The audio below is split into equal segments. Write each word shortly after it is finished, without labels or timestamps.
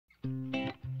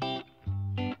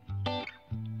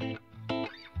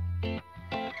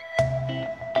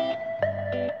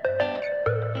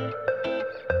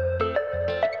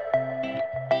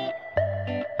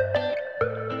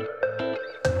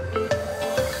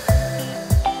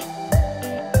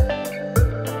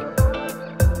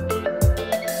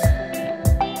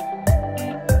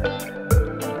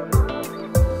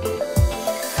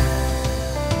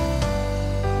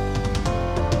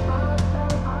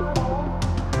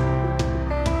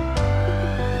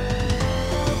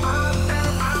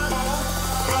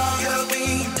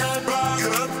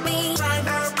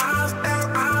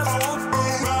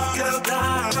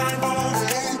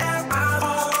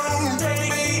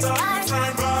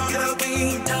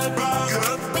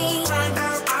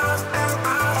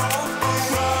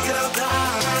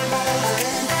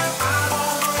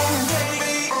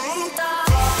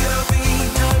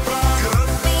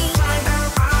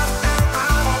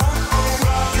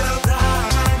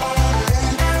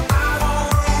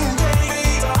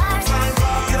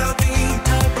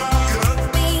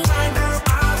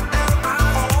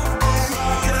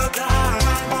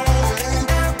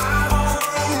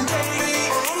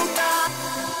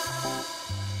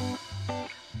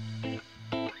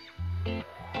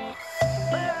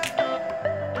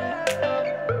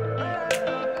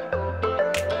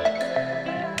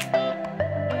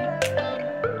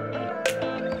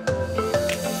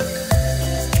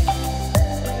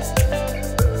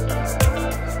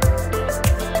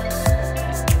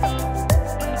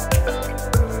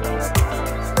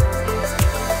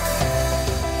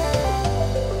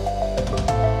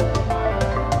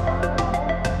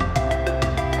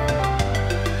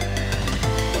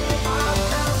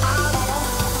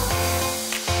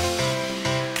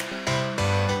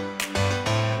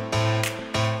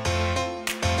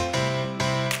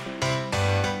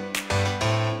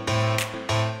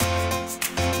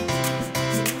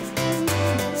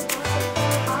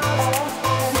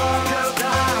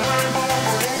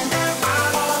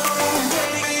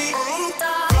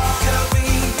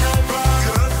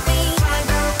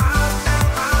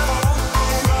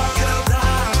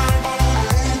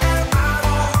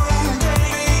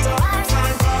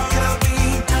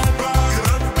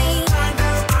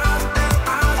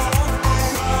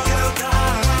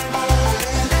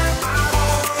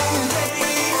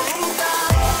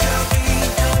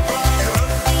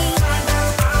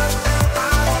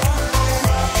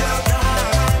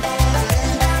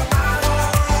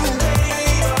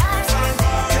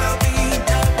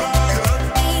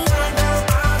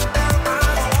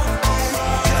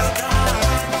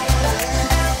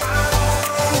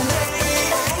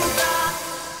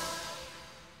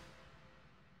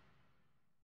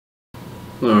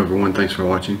Hello everyone, thanks for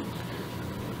watching.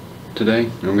 Today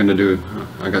I'm going to do,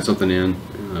 I got something in,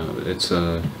 it's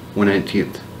a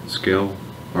 1/18th scale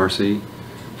RC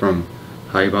from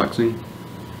Haiboxing,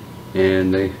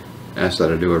 and they asked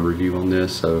that I do a review on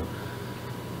this, so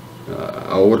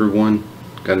I ordered one,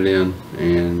 got it in,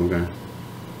 and we're going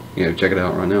to check it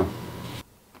out right now.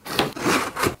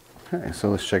 Okay, so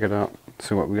let's check it out,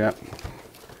 see what we got.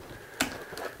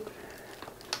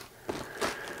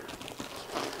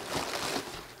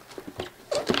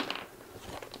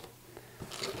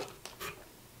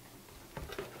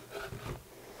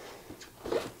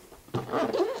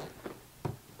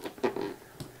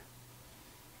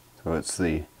 So it's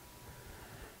the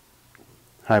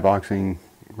Haiboxing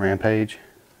Rampage,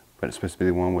 but it's supposed to be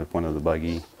the one with one of the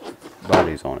buggy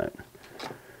bodies on it.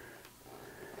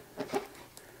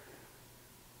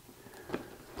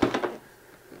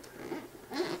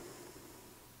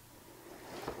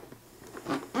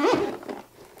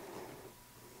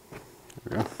 There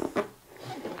we go.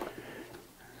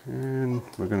 And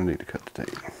we're going to need to cut the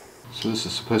tape. So this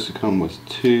is supposed to come with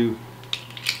two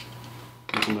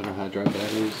nickel-metal hydride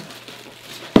batteries.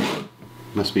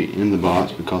 Must be in the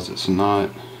box because it's not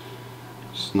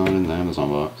in the Amazon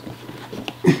box.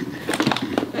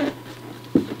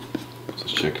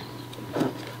 Let's check.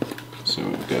 So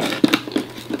we've got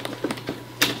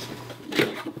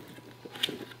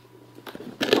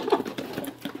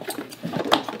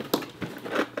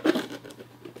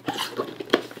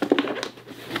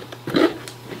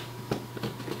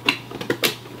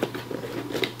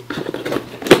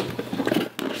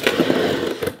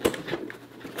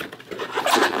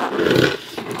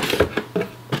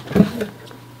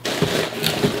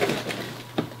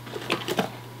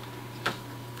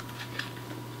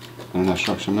an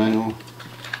instruction manual.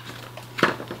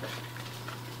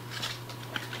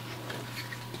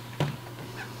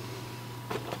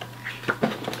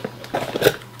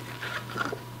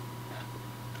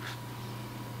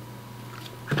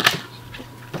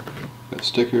 Got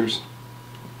stickers.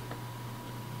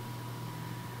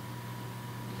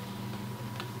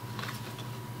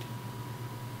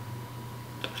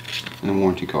 And a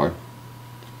warranty card.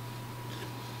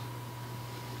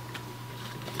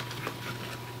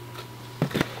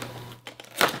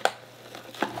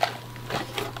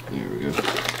 There we go.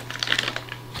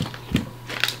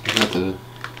 Got the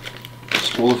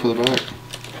spoiler for the back.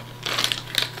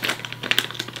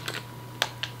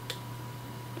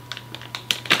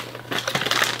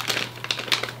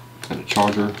 Got a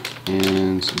charger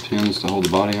and some pins to hold the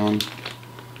body on.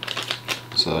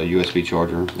 It's a USB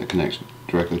charger that connects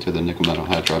directly to the nickel metal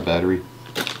hydride battery.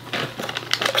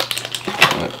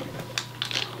 Got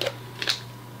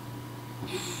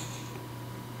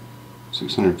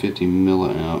 650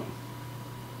 milliamp,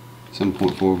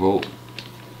 7.4 volt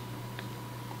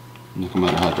nickel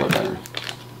metal hydride battery.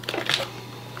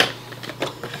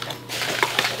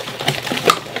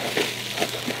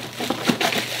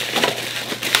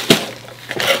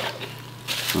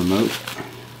 Remote.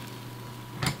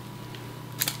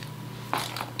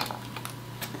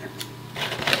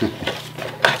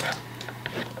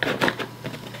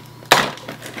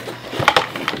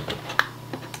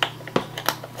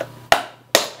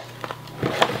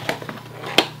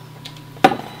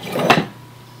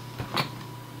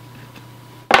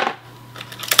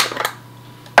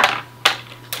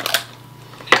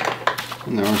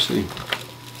 And the RC.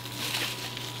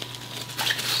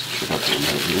 Let's check out the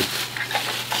remote here.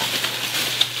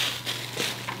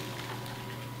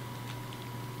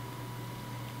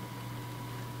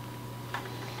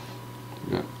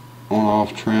 We got on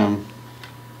off trim,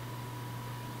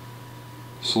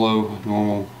 slow,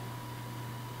 normal,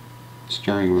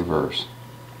 steering reverse.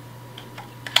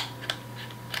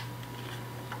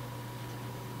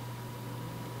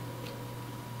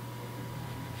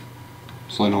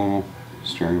 Slow, normal,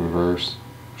 steering reverse,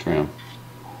 trim.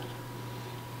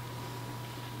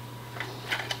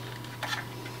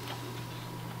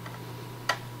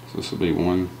 So this will be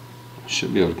one,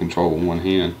 should be able to control with one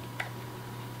hand.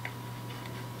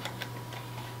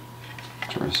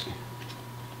 Interesting.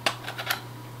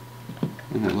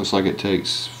 And it looks like it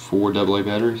takes 4 AA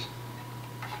batteries.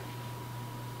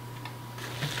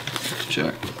 Let's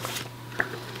check.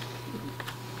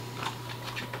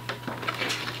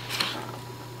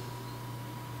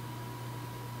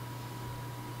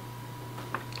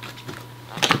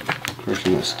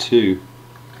 Correction, that's 2.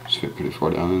 Just fit pretty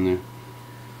far down in there.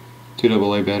 2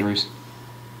 AA batteries.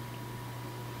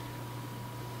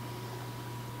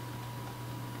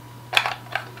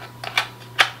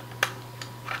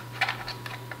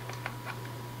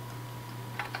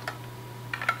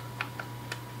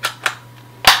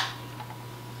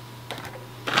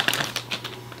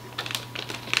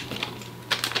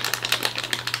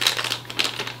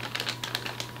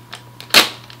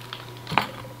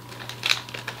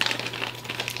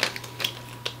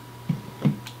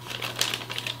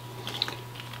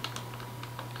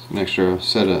 an extra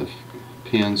set of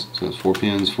pins, so it's 4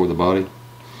 pins for the body.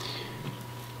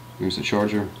 Here's the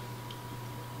charger.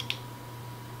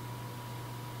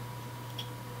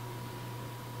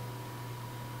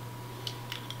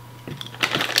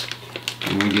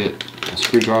 And we get a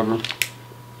screwdriver.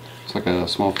 It's like a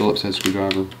small Phillips head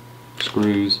screwdriver,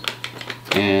 screws,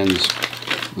 and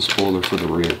the spoiler for the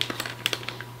rear.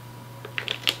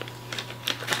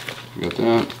 We got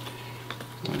that.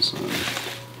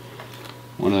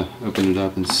 Want to open it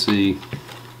up and see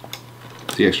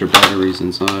the extra batteries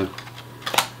inside.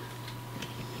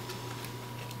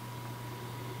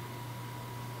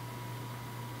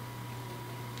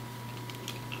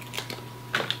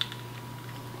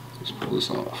 Let's pull this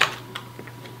off.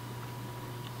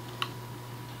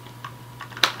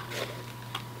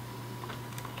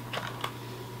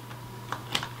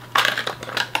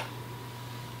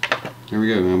 Here we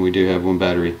go, and we do have 1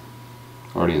 battery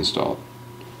already installed.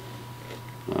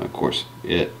 Of course,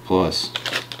 it plus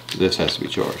this has to be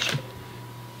charged.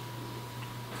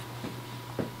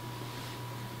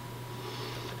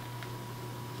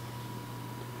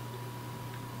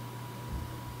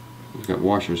 We've got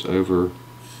washers over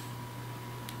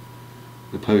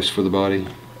the post for the body,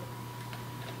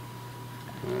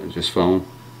 just foam.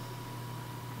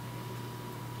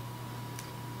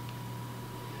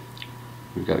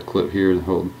 We've got a clip here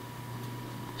to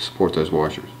support those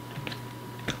washers.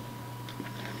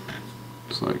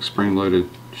 It's like spring-loaded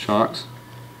shocks.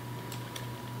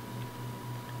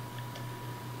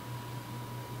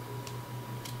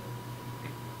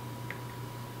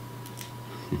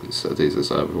 Set these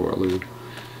aside before I lose them.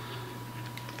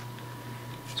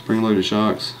 Spring-loaded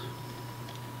shocks.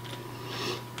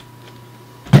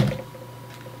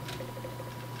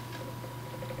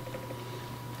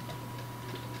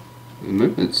 The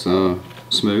movement's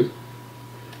smooth.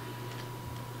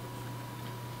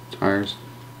 Tires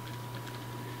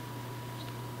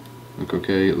look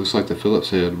okay. It looks like the Phillips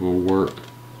head will work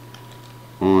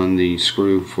on the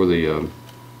screw for the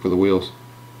wheels,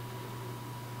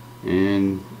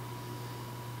 and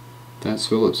that's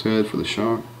Phillips head for the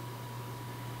shock.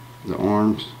 The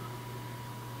arms.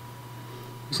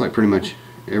 Looks like pretty much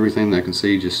everything that I can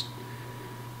see. Just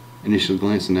initially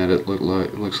glancing at it,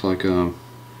 looks like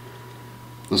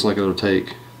it'll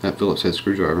take that Phillips head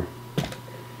screwdriver.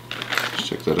 Let's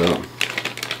check that out.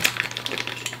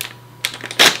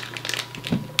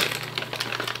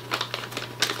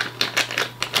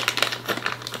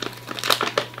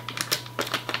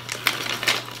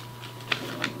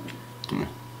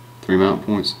 Three mount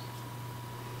points.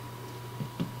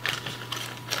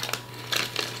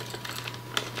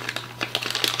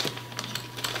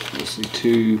 Let's see,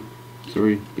 2,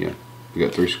 3, yeah, we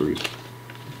got 3 screws.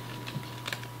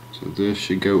 So this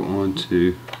should go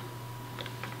onto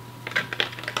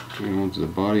the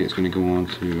body. It's going to go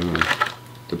onto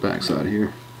the back side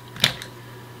here.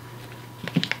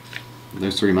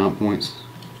 Those 3 mount points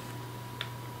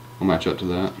will match up to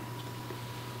that.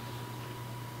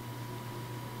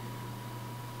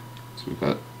 So we've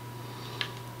got,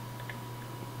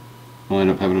 we'll end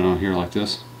up having it on here like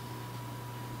this.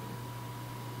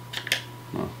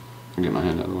 Oh, I'll get my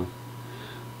hand out of the way.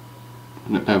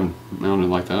 End up having it mounted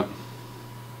like that.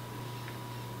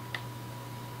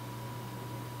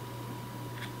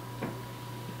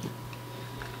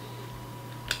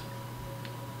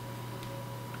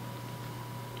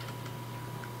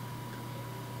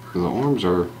 The arms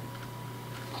are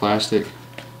plastic.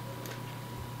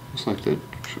 Looks like the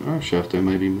drive shaft there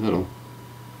may be metal.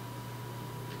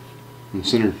 And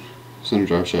the center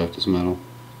drive shaft is metal.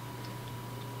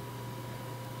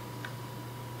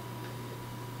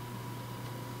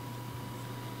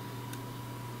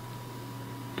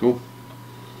 Cool.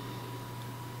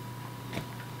 So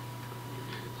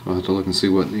I'll have to look and see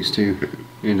what these two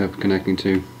end up connecting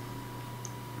to.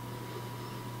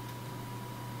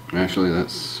 Actually,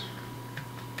 that's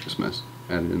just mess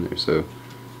added in there. So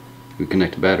we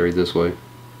connect the battery this way,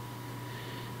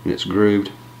 and it's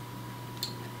grooved.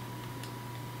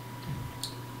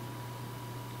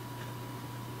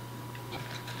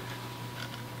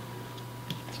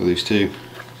 So these two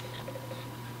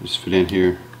just fit in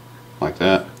here like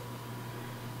that.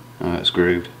 It's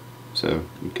grooved, so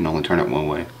you can only turn it one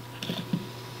way.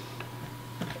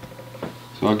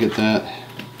 So I'll get that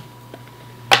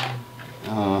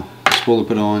spoiler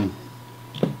put on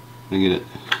and get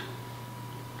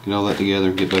all that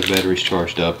together, get both batteries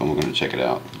charged up, and we're going to check it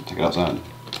out. Take it outside,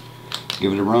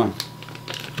 give it a run.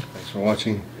 Thanks for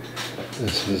watching.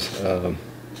 This is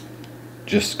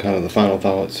just kind of the final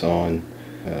thoughts on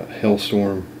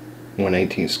Hailstorm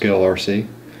 1/18 scale RC.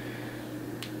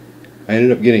 I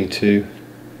ended up getting 2.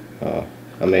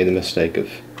 I made the mistake of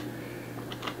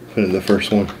putting the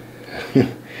first one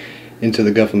into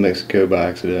the Gulf of Mexico by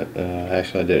accident.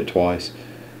 Actually, I did it twice.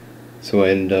 So I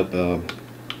ended up the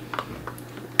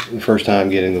first time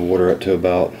getting the water up to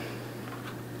about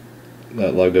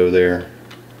that logo there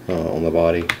on the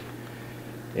body,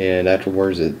 and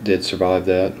afterwards it did survive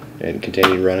that and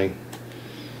continued running.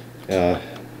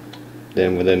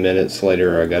 Then within minutes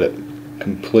later I got it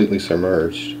completely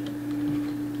submerged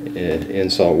in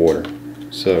salt water.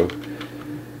 So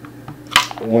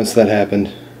once that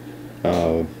happened,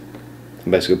 I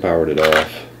basically powered it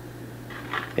off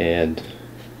and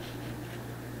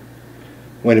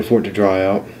waited for it to dry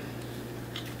out.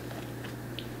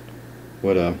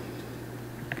 What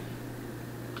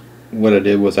I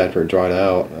did was, after it dried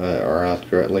out, or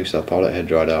after at least I thought it had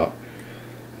dried out,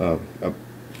 I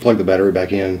plugged the battery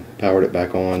back in, powered it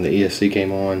back on, the ESC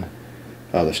came on,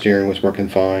 the steering was working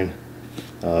fine,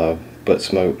 but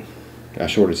smoke, I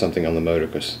shorted something on the motor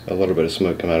because a little bit of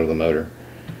smoke came out of the motor.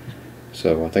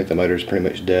 So I think the motor is pretty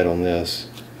much dead on this.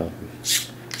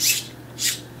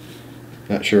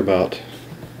 Not sure about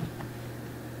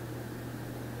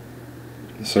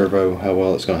the servo, how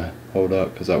well it's going to hold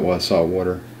up, because that was salt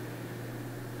water.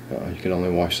 You can only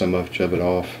wash so much of it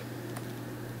off.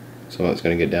 Some of it's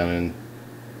going to get down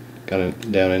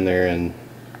in there and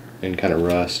kind of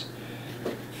rust.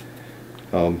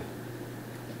 But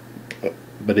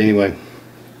anyway,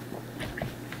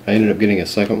 I ended up getting a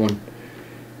second one,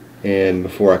 and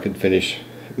before I could finish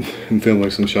filming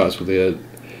some shots with it,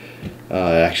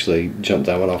 I actually jumped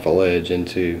that one off a ledge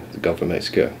into the Gulf of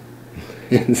Mexico.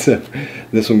 And so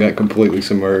this one got completely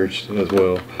submerged as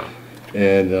well,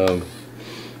 and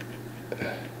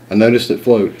I noticed it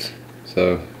floats.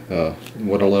 So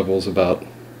water level's about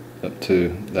up to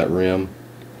that rim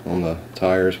on the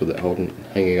tires, with it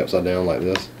hanging upside down like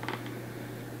this,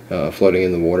 floating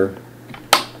in the water.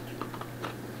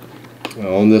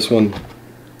 On this one,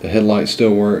 the headlights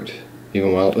still worked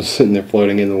even while it was sitting there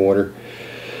floating in the water,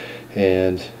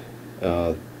 and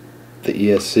the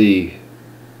ESC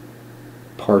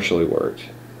partially worked.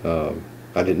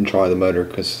 I didn't try the motor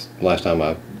because last time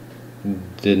I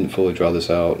didn't fully dry this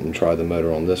out and try the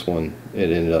motor on this one, it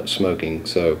ended up smoking.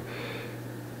 So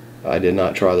I did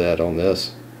not try that on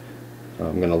this.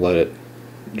 I'm going to let it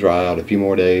dry out a few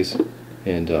more days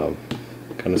and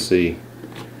kind of see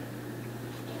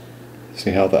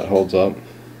how that holds up.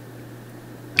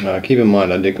 Keep in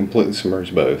mind, I did completely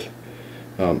submerge both.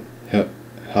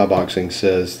 Haiboxing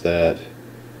says that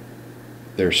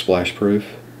they're splash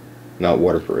proof, not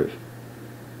waterproof.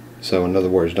 So in other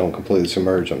words, don't completely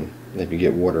submerge them. If you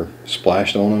get water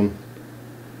splashed on them,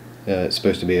 it's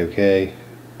supposed to be okay,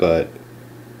 but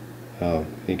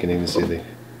you can even see the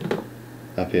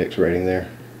IPX rating there.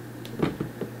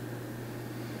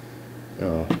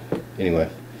 Anyway,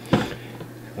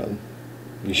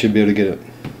 you should be able to get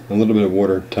a little bit of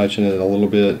water touching it a little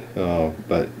bit,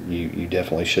 but you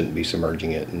definitely shouldn't be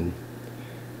submerging it, and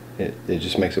it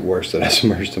just makes it worse that I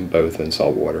submerged them both in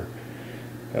salt water.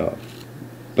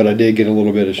 But I did get a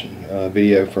little bit of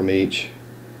video from each.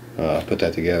 I put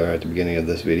that together at the beginning of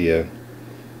this video,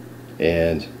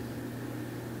 and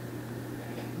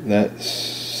that's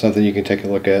something you can take a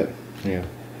look at,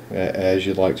 as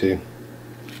you'd like to.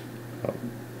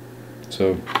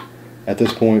 So at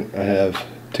this point I have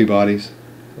two bodies,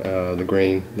 the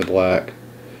green, the black.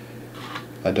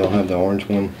 I don't have the orange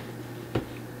one,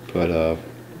 but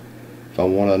if I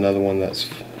want another one that's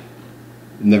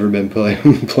never been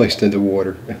placed into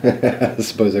water, I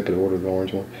suppose I could order the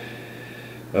orange one.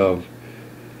 The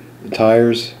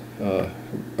tires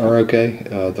are okay.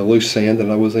 The loose sand that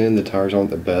I was in, the tires aren't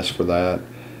the best for that.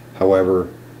 However,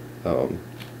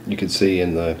 you can see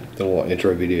in the little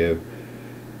intro video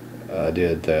I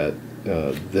did that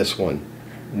this one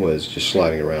was just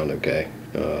sliding around okay.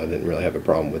 I didn't really have a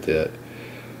problem with it.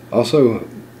 Also,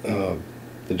 the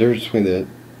difference between the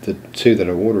two that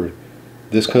I ordered,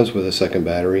 this comes with a second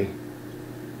battery.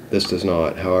 This does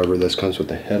not. However, this comes with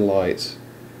the headlights.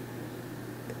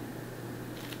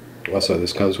 Also,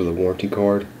 this comes with a warranty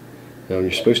card. Now,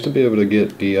 you're supposed to be able to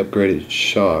get the upgraded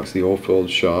shocks, the oil-filled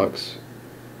shocks,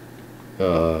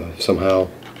 somehow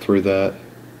through that.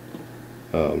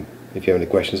 If you have any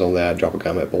questions on that, drop a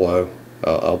comment below.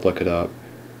 I'll look it up.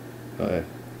 I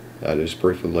just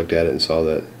briefly looked at it and saw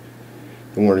that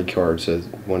the warranty card says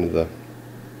one of the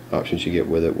options you get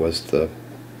with it was the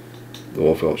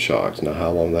oil-filled shocks. Now,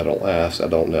 how long that'll last, I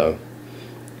don't know.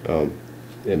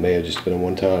 It may have just been a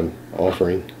one-time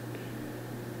offering,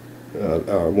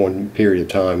 or one period of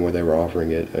time where they were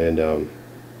offering it, and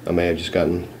I may have just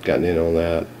gotten in on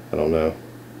that. I don't know,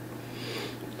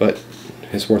 but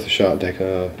it's worth a shot.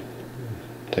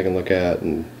 take a look at,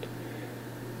 and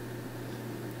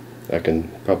I can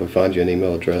probably find you an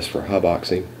email address for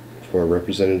Haiboxing for a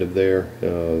representative there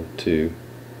to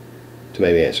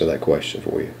maybe answer that question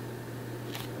for you.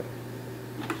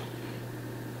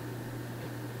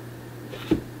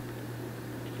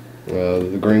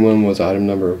 The green one was item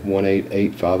number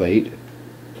 18858.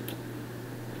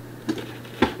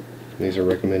 These are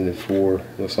recommended for,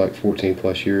 looks like 14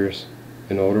 plus years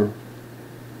and older.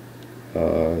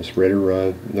 It's ready to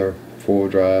run. They're 4-wheel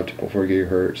drive, 2.4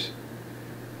 gigahertz.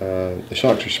 The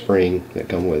shocks are spring that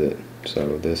come with it,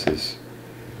 so this is,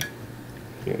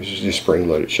 it's just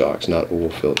spring-loaded shocks, not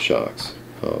oil-filled shocks.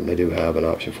 They do have an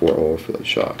option for oil-filled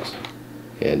shocks,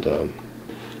 and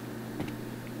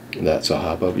that's a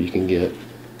hop up you can get.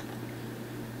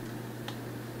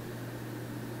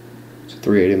 It's a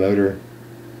 380 motor,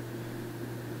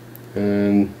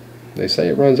 and they say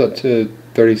it runs up to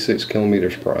 36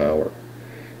 kilometers per hour.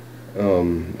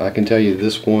 I can tell you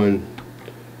this one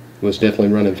was definitely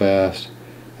running fast.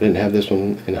 I didn't have this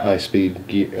one in high speed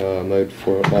mode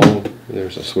for long.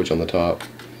 There's a switch on the top,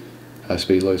 high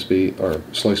speed, low speed, or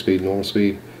slow speed, normal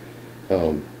speed.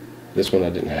 This one I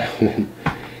didn't have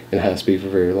in high speed for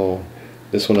very long.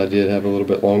 This one I did have a little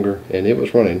bit longer, and it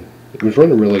was running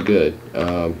really good.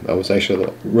 I was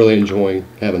actually really enjoying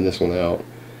having this one out.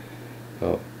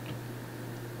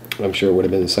 I'm sure it would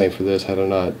have been the same for this had I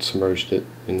not submerged it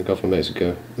in the Gulf of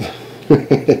Mexico.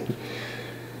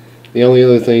 The only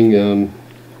other thing,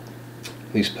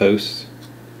 these posts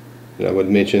that I would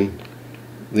mention,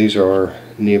 these are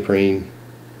neoprene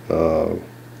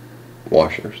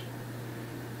washers.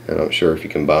 And I'm sure if you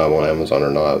can buy them on Amazon or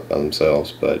not by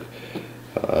themselves, but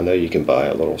I know you can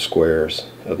buy little squares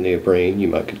of neoprene. You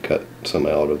might could cut some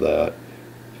out of that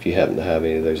if you happen to have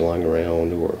any of those lying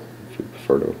around, or if you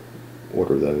prefer to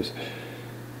order those.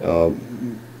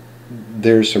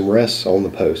 There's some rests on the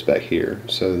post back here,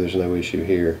 so there's no issue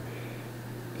here.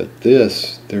 But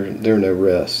this, there are no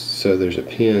rests, so there's a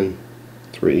pin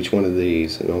through each one of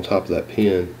these, and on top of that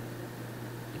pin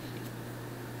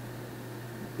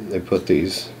they put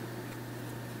these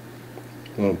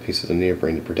little pieces of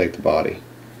neoprene to protect the body.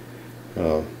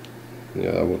 I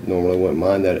normally wouldn't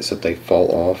mind that, except they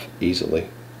fall off easily.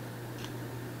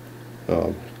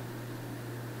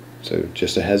 So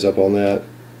just a heads up on that.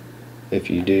 If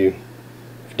you do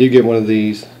get one of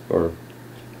these, or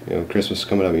Christmas is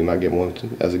coming up, you might get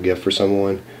one as a gift for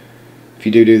someone. If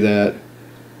you do that,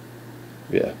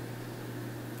 yeah,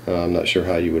 I'm not sure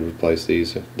how you would replace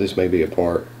these. This may be a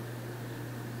part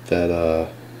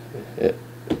that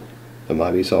that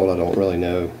might be sold. I don't really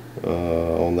know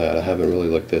on that. I haven't really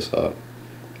looked this up.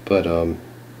 But if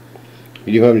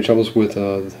you do have any troubles with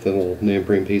the little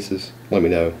neoprene pieces, let me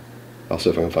know. I'll see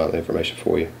if I can find the information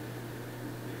for you.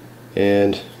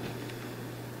 And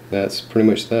that's pretty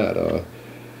much that.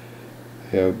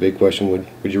 Big question,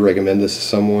 would you recommend this to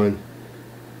someone?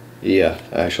 Yeah,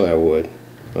 actually I would.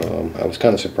 I was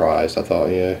kind of surprised. I thought,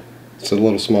 it's a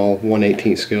little small,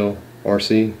 1/18 scale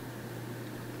RC.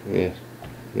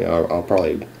 I'll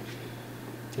probably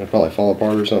fall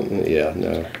apart or something. Yeah,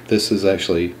 no, this is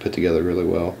actually put together really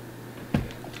well.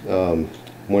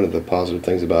 One of the positive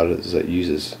things about it is that it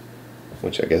uses,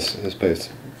 which I guess is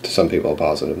both to some people a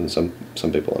positive and some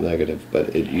people a negative,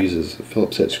 but it uses a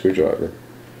Phillips head screwdriver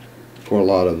for a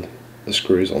lot of the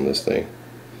screws on this thing.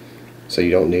 So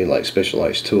you don't need like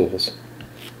specialized tools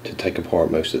to take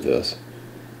apart most of this.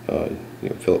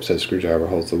 Phillips head screwdriver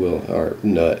holds the wheel, or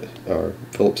nut, or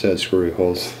Phillips head screw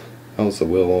holds the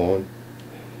wheel on.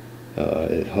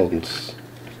 It holds,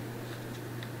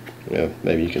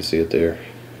 maybe you can see it there.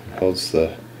 It holds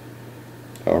the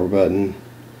power button.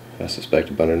 I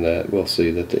suspect up under that we'll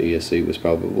see that the ESC was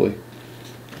probably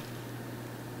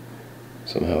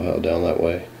somehow held down that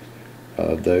way.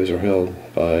 Those are held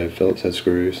by Phillips head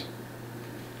screws.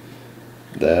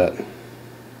 That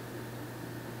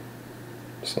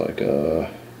it's like the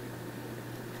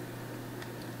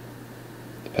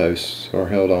posts are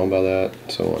held on by that,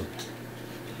 and so on.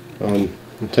 I'll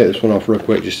take this one off real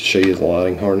quick just to show you the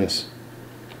lighting harness.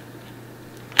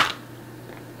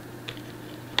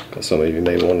 Because some of you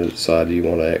may want to decide, do you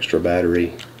want an extra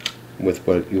battery with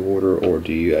what you order, or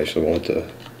do you actually want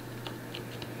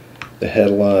the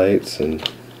headlights and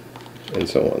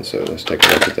so on. So let's take a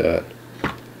look at that.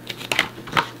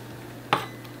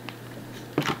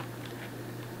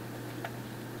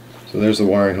 So there's the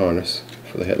wiring harness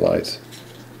for the headlights.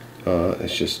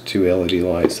 It's just two LED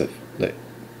lights that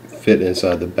fit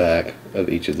inside the back of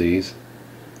each of these,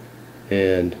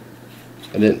 and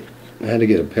I had to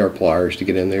get a pair of pliers to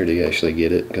get in there to actually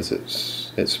get it, because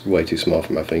it's way too small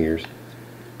for my fingers.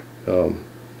 But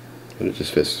it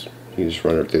just fits You just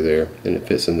run it through there, and it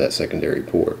fits in that secondary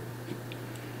port.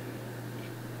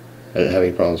 I didn't have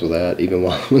any problems with that, even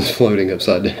while I was floating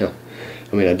upside down.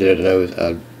 I mean, I did a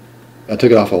nose. I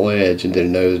took it off a ledge and did a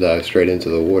nosedive straight into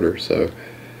the water. So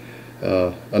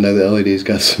I know the LEDs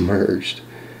got submerged.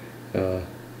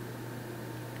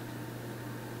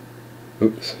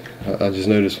 Oops! I just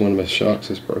noticed one of my shocks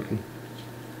is broken.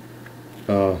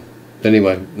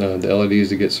 Anyway, the LEDs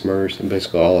that get submerged, and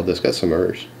basically all of this got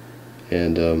submerged,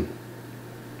 and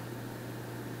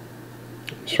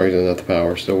strangely enough, the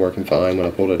power is still working fine when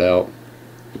I pulled it out.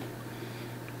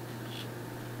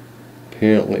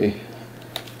 Apparently,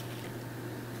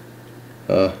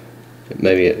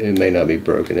 it may not be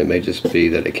broken. It may just be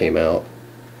that it came out.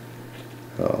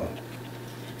 I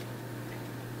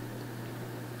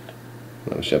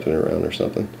was jumping around or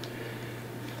something.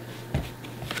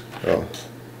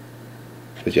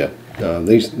 But yeah,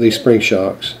 these spring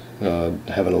shocks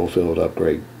have an oil field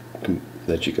upgrade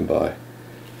that you can buy.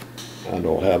 I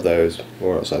don't have those,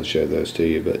 or else I'd show those to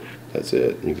you, but that's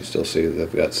it. You can still see that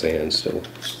they've got sand still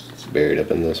buried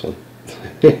up in this one.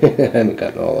 I haven't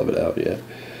gotten all of it out yet.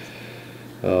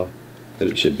 But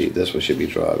this one should be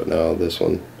dry, but now this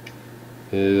one,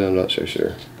 I'm not so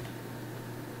sure.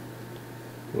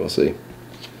 We'll see.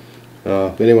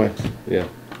 But anyway, yeah,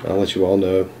 I'll let you all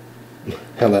know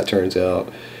how that turns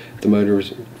out. If the motor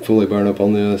is fully burned up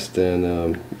on this,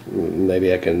 then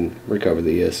maybe I can recover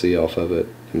the ESC off of it,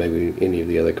 maybe any of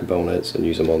the other components, and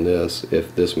use them on this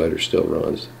if this motor still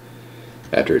runs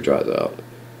after it dries out.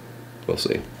 We'll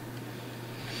see.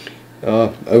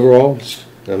 Overall,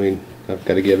 I mean, I've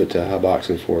got to give it to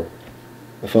Haiboxing for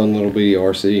a fun little bitty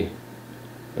RC.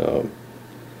 If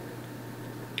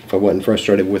I wasn't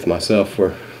frustrated with myself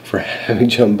for having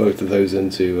jumped both of those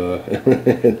into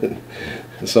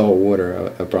salt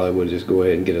water, I probably would just go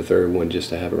ahead and get a third one just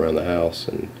to have around the house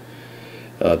and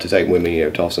to take with me,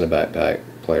 toss in a backpack,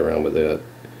 play around with it.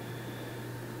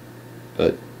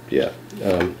 But yeah,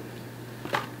 I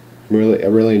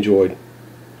really enjoyed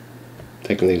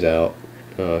taking these out,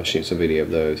 shooting some video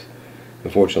of those.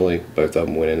 Unfortunately, both of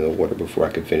them went into the water before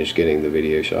I could finish getting the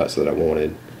video shots that I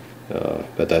wanted.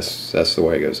 But that's the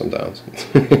way it goes sometimes.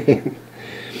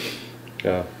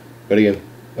 But again,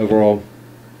 overall,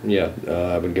 yeah,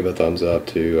 I would give a thumbs up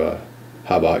to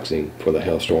Haiboxing for the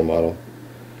Hailstorm model.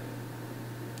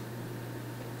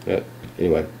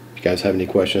 Anyway, if you guys have any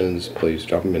questions, please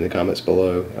drop them in the comments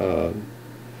below.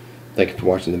 Thank you for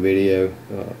watching the video.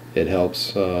 It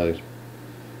helps the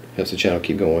channel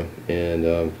keep going,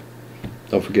 and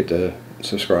don't forget to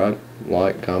subscribe,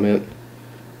 like, comment.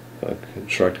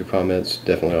 Constructive comments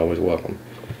definitely always welcome,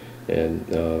 and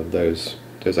those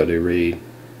I do read.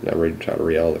 I try to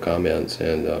read all the comments,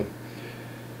 and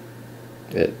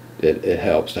it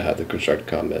helps to have the constructive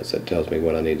comments. That tells me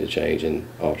what I need to change and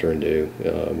alter and do,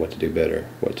 what to do better,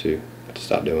 what to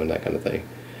stop doing, that kind of thing.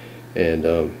 And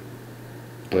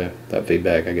yeah, that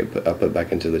feedback I put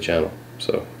back into the channel,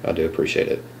 so I do appreciate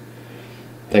it.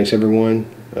 Thanks everyone.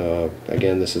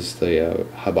 Again, this is the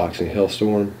Haiboxing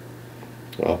Hailstorm.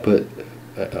 I'll put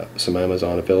some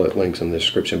Amazon affiliate links in the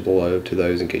description below to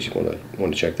those in case you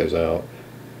want to check those out.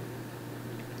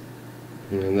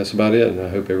 And that's about it, and I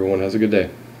hope everyone has a good day.